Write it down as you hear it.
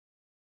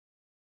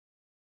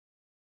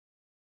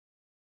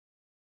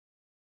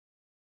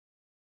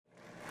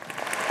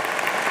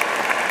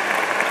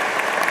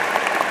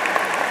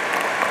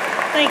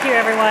Thank you,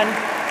 everyone.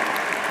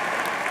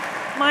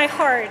 My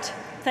heart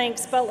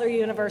thanks Butler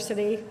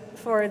University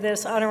for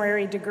this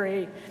honorary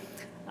degree.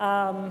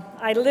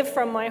 I live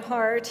from my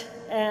heart,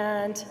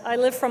 and I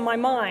live from my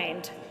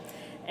mind.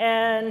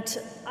 And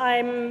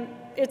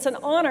it's an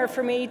honor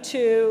for me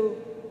to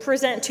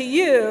present to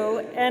you,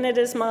 and it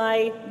is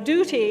my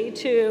duty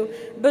to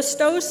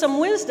bestow some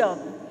wisdom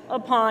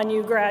upon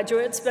you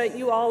graduates, but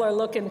you all are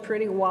looking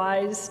pretty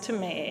wise to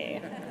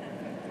me.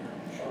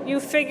 You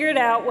figured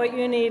out what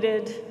you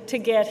needed to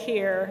get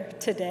here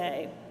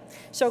today.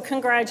 So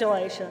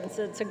congratulations,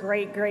 it's a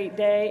great, great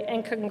day,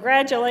 and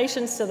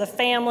congratulations to the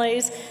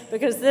families,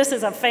 because this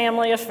is a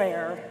family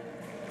affair.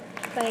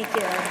 Thank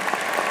you.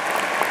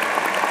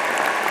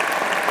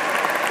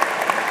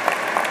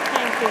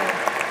 Thank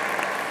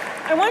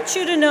you. I want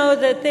you to know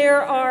that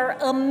there are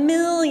a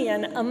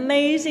million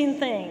amazing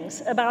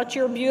things about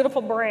your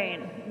beautiful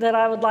brain that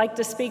I would like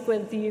to speak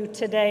with you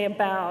today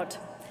about.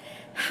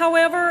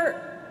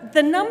 However,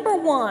 the number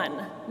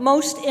one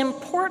most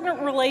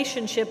important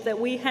relationship that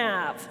we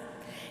have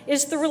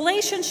is the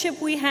relationship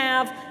we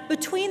have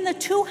between the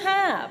two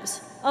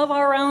halves of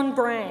our own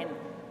brain.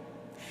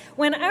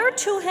 When our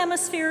two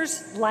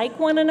hemispheres like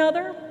one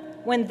another,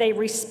 when they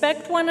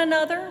respect one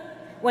another,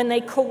 when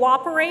they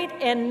cooperate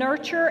and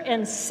nurture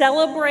and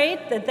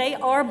celebrate that they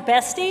are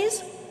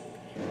besties,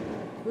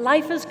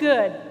 life is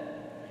good.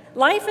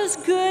 Life is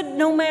good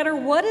no matter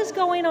what is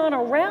going on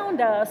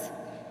around us,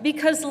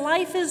 because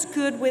life is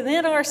good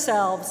within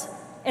ourselves,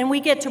 and we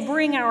get to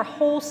bring our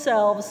whole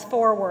selves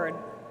forward.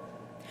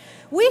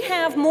 We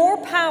have more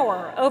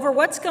power over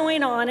what's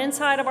going on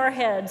inside of our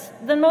heads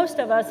than most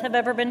of us have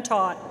ever been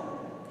taught.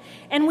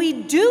 And we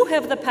do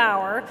have the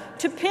power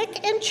to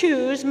pick and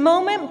choose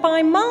moment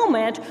by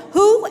moment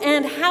who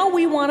and how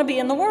we want to be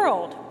in the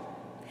world.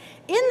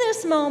 In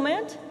this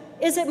moment,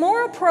 is it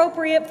more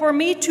appropriate for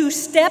me to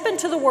step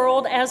into the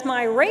world as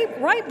my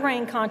right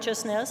brain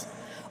consciousness,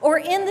 or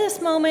in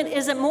this moment,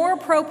 is it more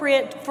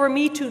appropriate for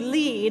me to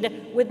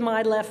lead with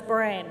my left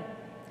brain?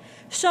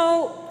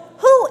 So,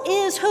 who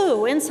is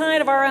who inside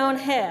of our own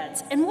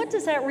heads, and what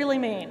does that really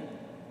mean?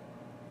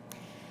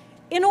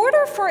 In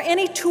order for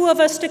any two of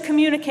us to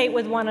communicate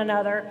with one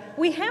another,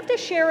 we have to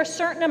share a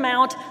certain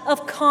amount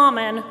of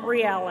common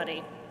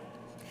reality.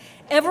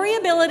 Every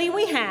ability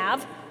we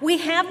have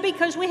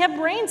because we have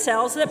brain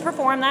cells that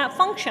perform that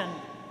function.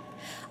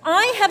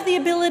 I have the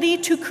ability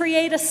to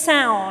create a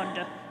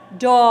sound.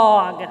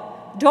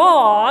 Dog.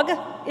 Dog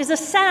is a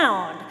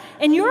sound,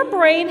 and your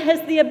brain has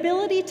the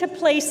ability to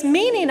place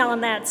meaning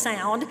on that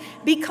sound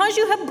because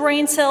you have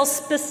brain cells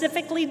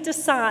specifically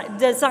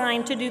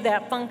designed to do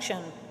that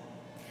function.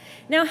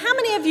 Now, how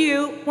many of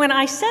you, when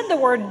I said the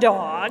word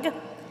dog,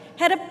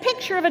 had a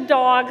picture of a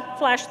dog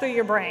flash through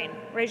your brain?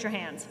 Raise your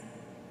hands.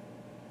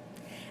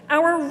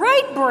 Our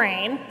right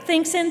brain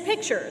thinks in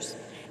pictures,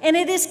 and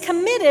it is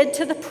committed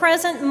to the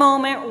present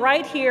moment,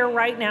 right here,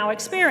 right now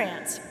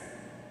experience.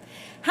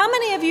 How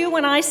many of you,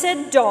 when I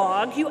said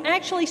dog, you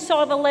actually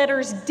saw the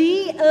letters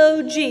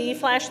D-O-G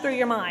flash through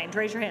your mind?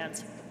 Raise your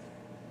hands.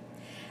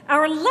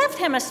 Our left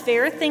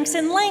hemisphere thinks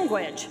in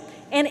language,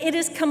 and it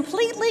is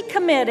completely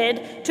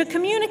committed to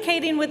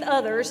communicating with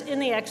others in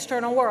the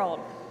external world.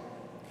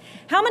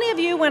 How many of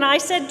you, when I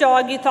said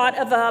dog, you thought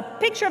of a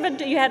picture of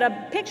you had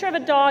a picture of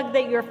a dog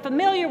that you're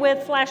familiar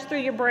with flash through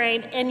your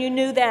brain, and you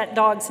knew that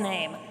dog's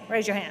name?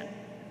 Raise your hand.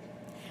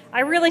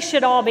 I really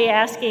should all be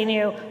asking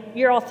you,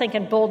 you're all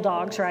thinking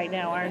bulldogs right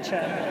now, aren't you?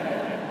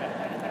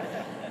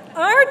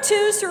 Our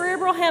two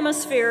cerebral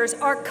hemispheres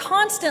are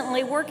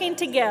constantly working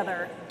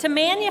together to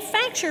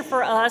manufacture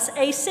for us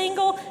a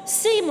single,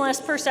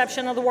 seamless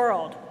perception of the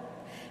world.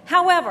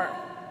 However,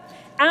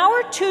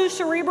 our two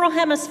cerebral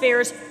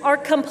hemispheres are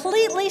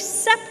completely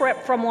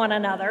separate from one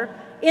another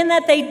in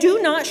that they do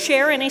not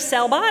share any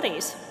cell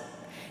bodies.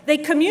 They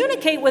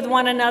communicate with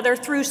one another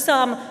through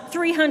some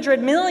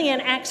 300 million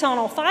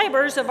axonal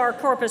fibers of our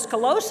corpus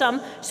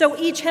callosum, so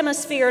each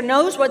hemisphere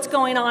knows what's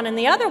going on in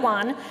the other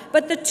one,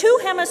 but the two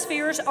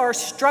hemispheres are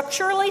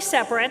structurally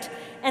separate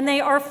and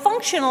they are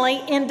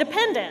functionally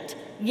independent,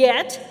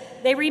 yet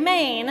they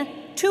remain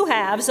two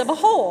halves of a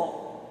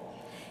whole.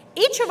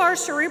 Each of our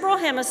cerebral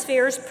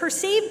hemispheres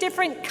perceive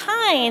different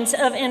kinds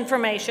of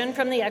information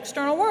from the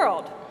external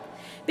world.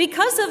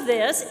 Because of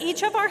this,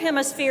 each of our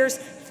hemispheres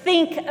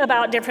think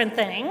about different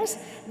things,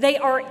 they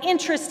are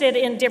interested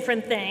in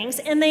different things,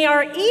 and they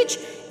are each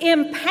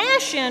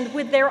impassioned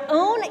with their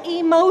own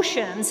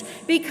emotions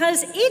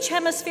because each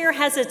hemisphere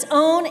has its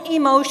own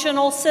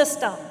emotional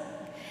system.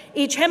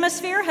 Each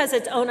hemisphere has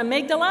its own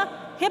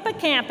amygdala,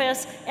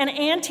 hippocampus, and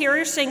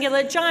anterior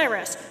cingulate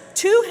gyrus,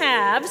 two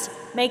halves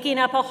making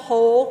up a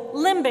whole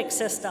limbic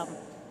system.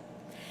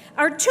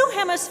 Our two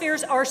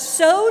hemispheres are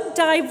so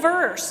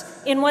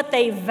diverse in what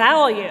they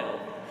value.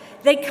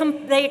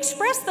 They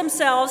express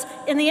themselves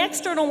in the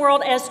external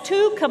world as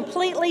two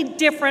completely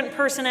different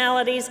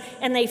personalities,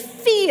 and they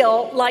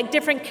feel like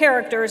different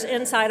characters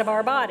inside of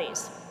our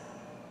bodies.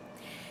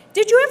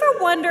 Did you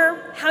ever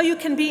wonder how you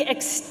can be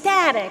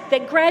ecstatic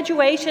that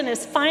graduation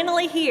is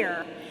finally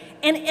here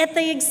and at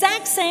the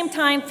exact same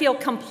time feel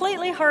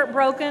completely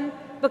heartbroken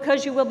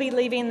because you will be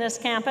leaving this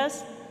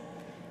campus?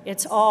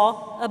 It's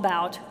all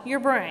about your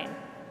brain.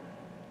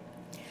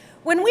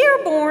 When we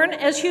are born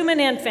as human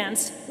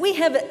infants, we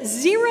have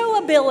zero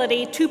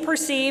ability to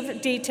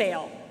perceive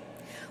detail.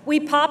 We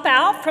pop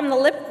out from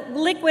the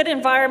liquid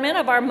environment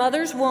of our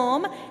mother's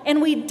womb,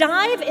 and we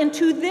dive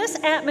into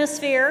this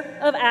atmosphere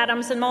of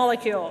atoms and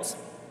molecules.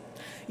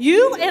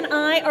 You and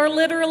I are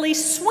literally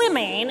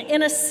swimming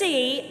in a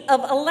sea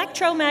of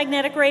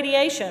electromagnetic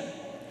radiation.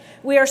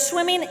 We are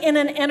swimming in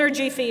an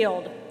energy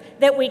field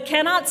that we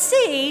cannot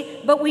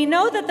see, but we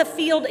know that the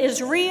field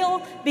is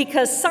real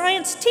because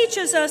science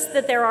teaches us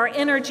that there are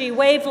energy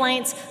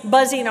wavelengths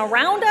buzzing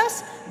around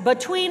us,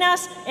 between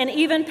us, and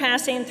even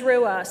passing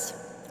through us.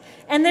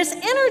 And this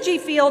energy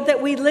field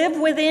that we live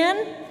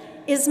within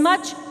is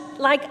much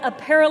like a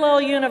parallel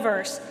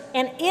universe,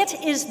 and it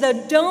is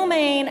the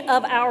domain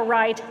of our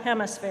right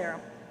hemisphere.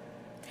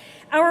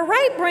 Our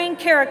right brain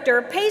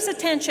character pays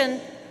attention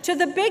to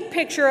the big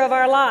picture of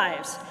our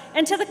lives,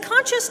 and to the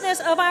consciousness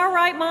of our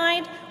right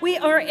mind, we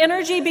are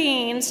energy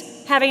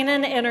beings having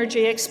an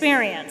energy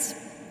experience.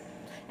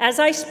 As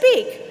I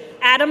speak,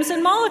 atoms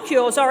and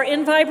molecules are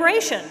in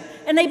vibration,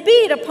 and they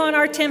beat upon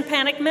our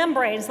tympanic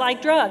membranes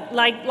like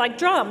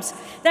drums.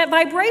 That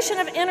vibration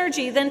of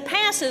energy then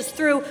passes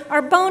through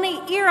our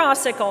bony ear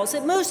ossicles.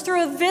 It moves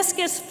through a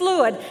viscous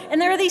fluid, and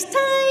there are these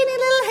tiny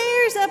little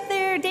hairs up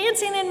there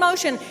dancing in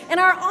motion, and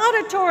our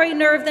auditory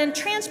nerve then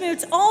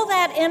transmutes all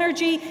that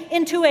energy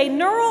into a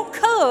neural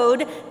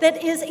code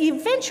that is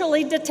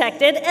eventually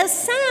detected as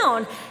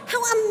sound.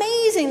 How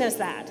amazing is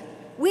that?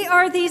 We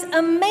are these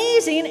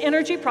amazing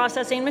energy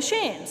processing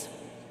machines.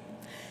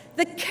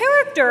 The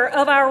character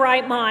of our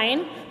right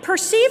mind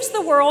perceives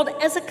the world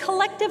as a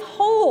collective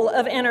whole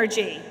of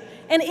energy,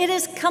 and it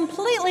is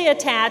completely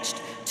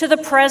attached to the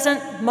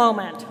present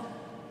moment.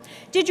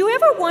 Did you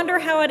ever wonder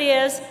how it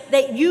is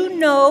that you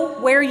know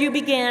where you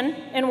begin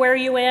and where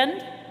you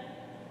end?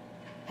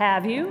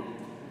 Have you?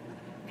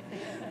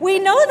 We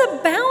know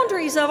the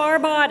boundaries of our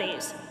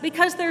bodies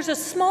because there's a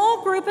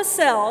small group of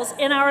cells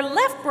in our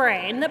left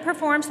brain that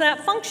performs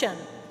that function.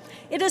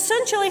 It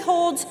essentially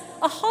holds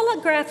a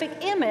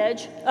holographic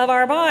image of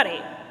our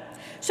body.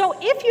 So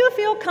if you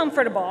feel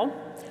comfortable,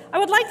 I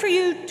would like for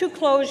you to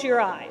close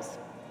your eyes.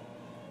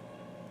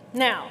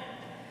 Now,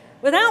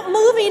 without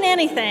moving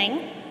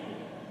anything,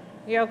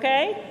 you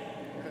okay?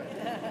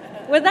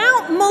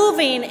 Without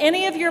moving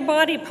any of your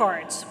body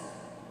parts,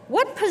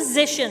 what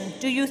position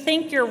do you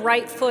think your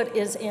right foot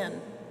is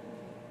in?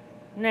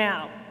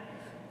 Now,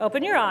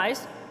 open your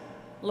eyes,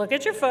 look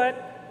at your foot.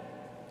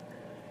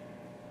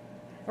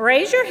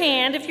 Raise your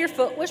hand if your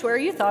foot was where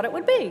you thought it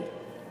would be.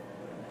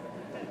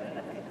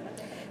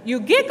 You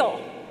giggle,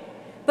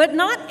 but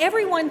not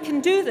everyone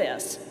can do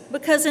this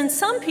because in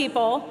some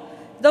people,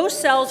 those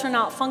cells are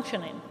not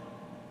functioning.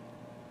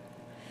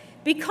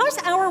 Because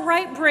our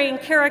right brain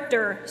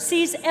character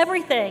sees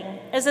everything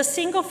as a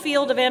single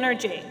field of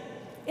energy,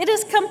 it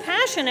is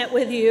compassionate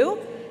with you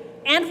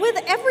and with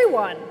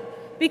everyone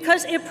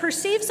because it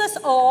perceives us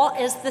all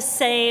as the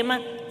same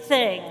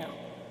thing.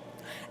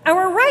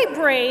 Our right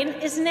brain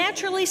is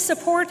naturally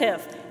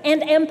supportive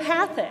and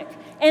empathic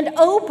and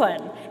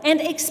open and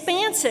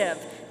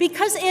expansive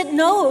because it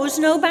knows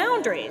no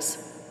boundaries.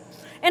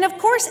 And of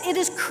course, it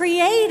is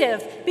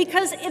creative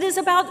because it is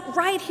about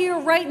right here,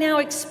 right now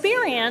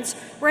experience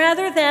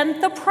rather than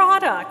the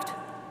product.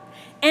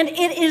 And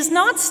it is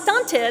not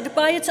stunted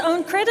by its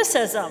own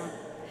criticism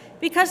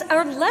because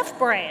our left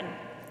brain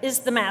is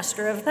the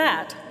master of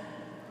that.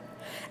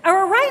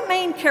 Our right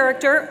brain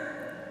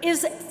character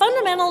is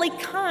fundamentally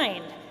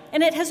kind,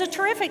 and it has a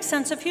terrific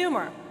sense of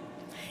humor.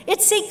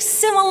 It seeks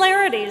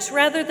similarities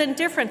rather than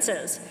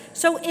differences,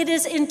 so it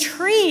is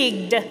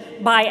intrigued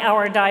by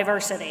our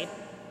diversity.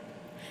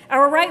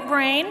 Our right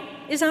brain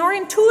is our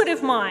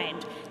intuitive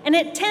mind, and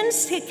it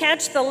tends to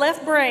catch the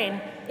left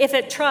brain if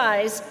it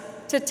tries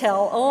to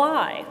tell a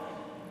lie.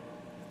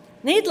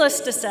 Needless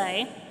to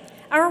say,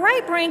 our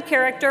right brain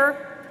character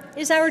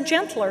is our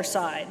gentler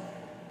side.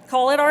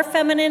 Call it our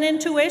feminine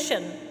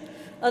intuition.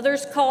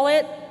 Others call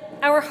it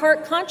our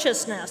heart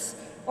consciousness,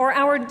 or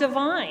our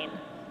divine,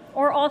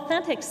 or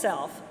authentic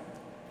self.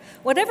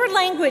 Whatever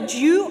language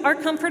you are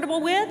comfortable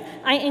with,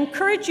 I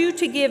encourage you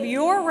to give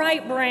your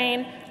right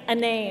brain a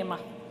name.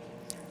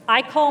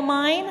 I call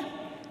mine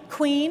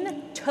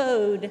Queen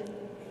Toad.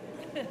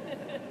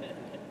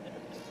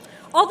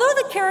 Although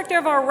the character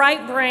of our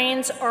right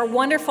brains are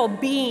wonderful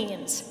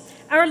beings,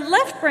 our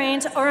left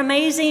brains are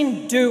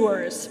amazing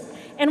doers.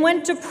 And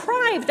when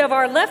deprived of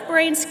our left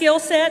brain skill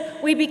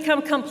set, we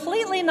become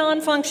completely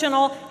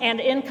non-functional and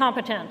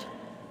incompetent.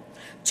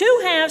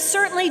 Two halves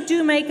certainly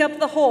do make up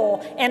the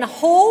whole, and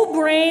whole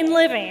brain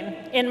living,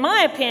 in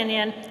my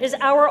opinion, is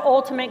our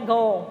ultimate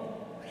goal.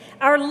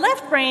 Our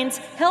left brains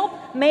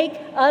help make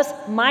us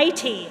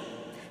mighty.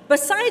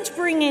 Besides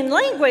bringing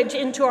language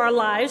into our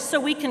lives so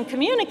we can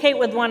communicate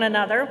with one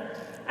another,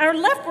 Our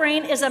left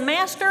brain is a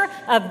master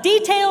of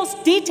details,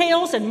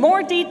 details, and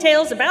more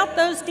details about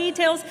those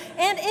details,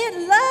 and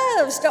it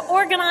loves to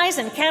organize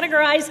and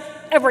categorize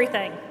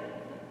everything.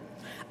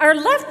 Our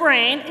left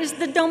brain is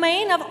the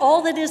domain of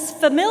all that is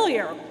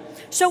familiar,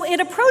 so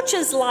it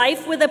approaches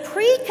life with a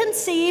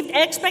preconceived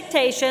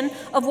expectation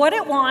of what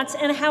it wants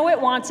and how it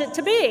wants it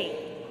to be.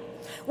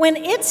 When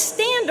its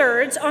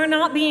standards are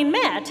not being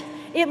met,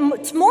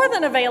 it's more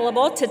than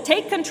available to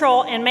take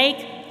control and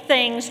make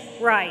things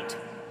right.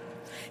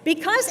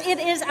 Because it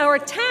is our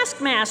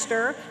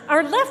taskmaster,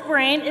 our left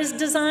brain is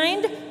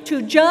designed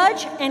to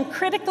judge and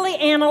critically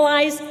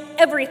analyze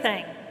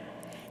everything.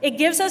 It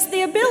gives us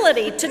the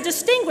ability to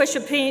distinguish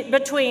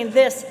between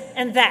this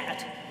and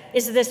that.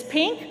 Is this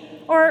pink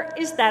or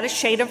is that a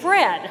shade of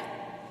red?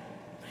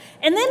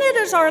 And then it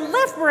is our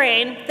left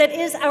brain that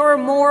is our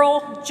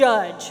moral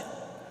judge.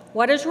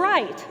 What is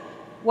right?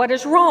 What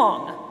is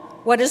wrong?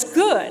 What is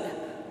good?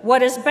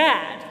 What is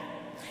bad?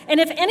 And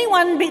if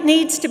anyone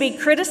needs to be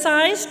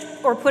criticized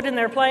or put in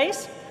their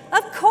place,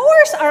 of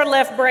course our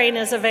left brain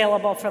is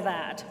available for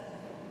that.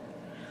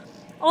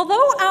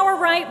 Although our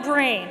right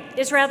brain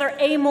is rather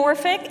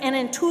amorphic and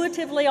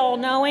intuitively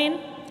all-knowing,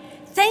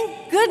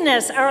 thank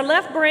goodness our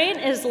left brain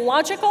is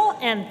logical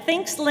and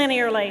thinks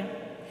linearly.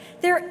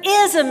 There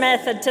is a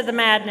method to the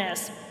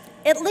madness,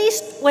 at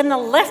least when the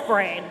left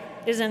brain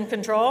is in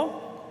control.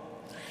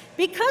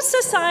 Because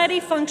society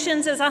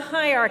functions as a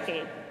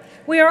hierarchy,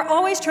 we are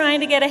always trying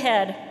to get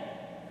ahead.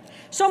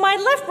 So my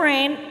left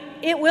brain,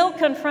 it will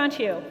confront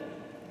you,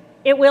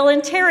 it will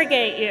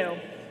interrogate you,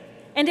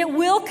 and it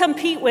will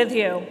compete with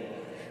you,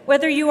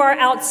 whether you are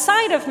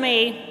outside of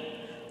me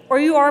or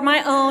you are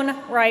my own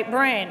right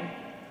brain.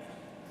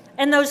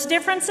 And those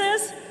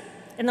differences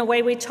in the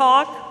way we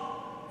talk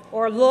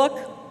or look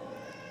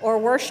or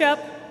worship,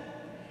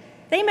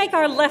 they make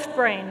our left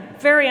brain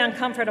very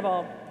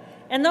uncomfortable.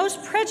 And those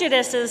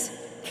prejudices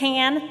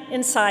can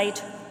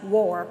incite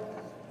war.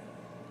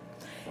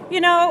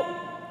 You know,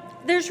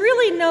 there's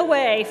really no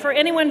way for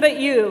anyone but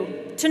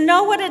you to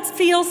know what it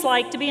feels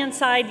like to be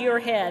inside your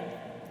head.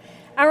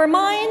 Our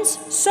minds,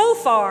 so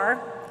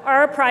far,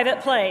 are a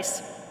private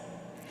place.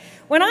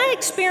 When I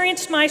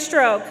experienced my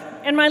stroke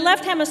and my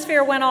left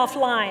hemisphere went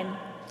offline,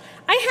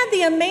 I had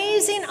the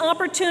amazing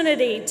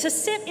opportunity to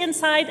sit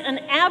inside an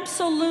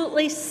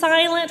absolutely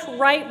silent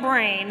right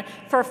brain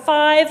for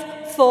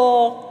 5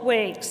 full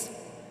weeks.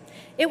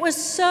 It was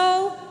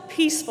so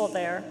peaceful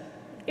there.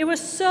 It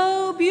was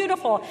so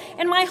beautiful,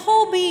 and my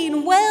whole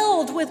being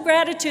welled with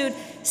gratitude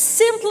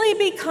simply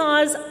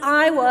because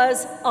I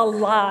was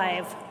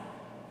alive.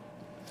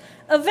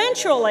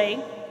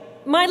 Eventually,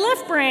 my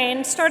left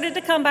brain started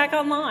to come back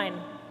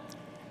online,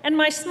 and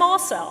my small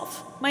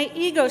self, my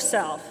ego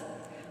self,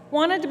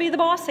 wanted to be the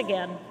boss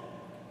again.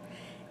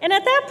 And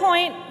at that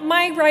point,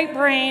 my right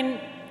brain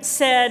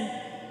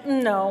said,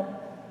 no.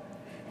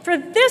 For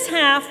this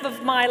half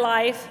of my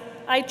life,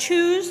 I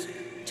choose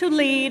to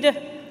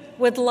lead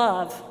with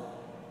love.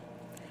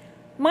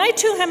 My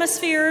 2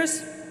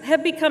 hemispheres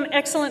have become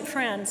excellent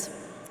friends,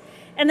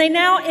 and they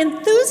now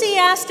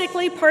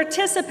enthusiastically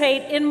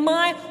participate in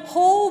my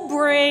whole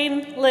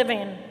brain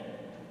living.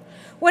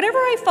 Whatever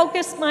I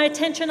focus my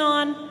attention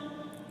on,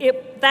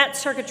 that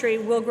circuitry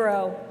will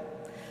grow.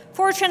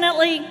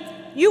 Fortunately,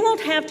 you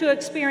won't have to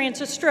experience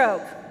a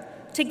stroke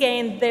to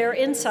gain their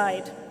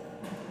insight.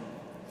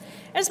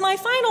 As my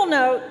final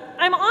note,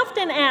 I'm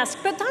often asked,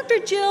 but Dr.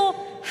 Jill,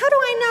 how do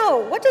I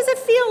know? What does it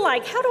feel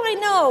like? How do I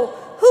know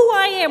who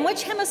I am,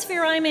 which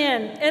hemisphere I'm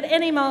in at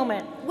any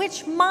moment?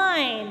 Which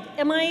mind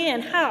am I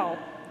in? How?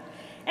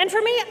 And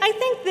for me, I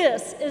think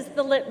this is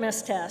the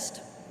litmus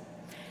test.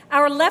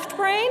 Our left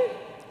brain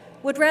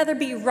would rather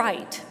be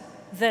right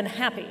than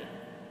happy,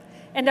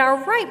 and our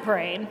right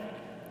brain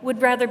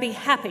would rather be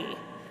happy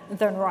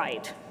than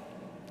right.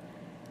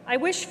 I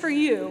wish for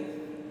you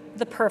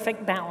the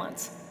perfect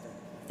balance.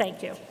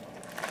 Thank you.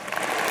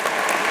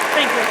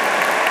 Thank you.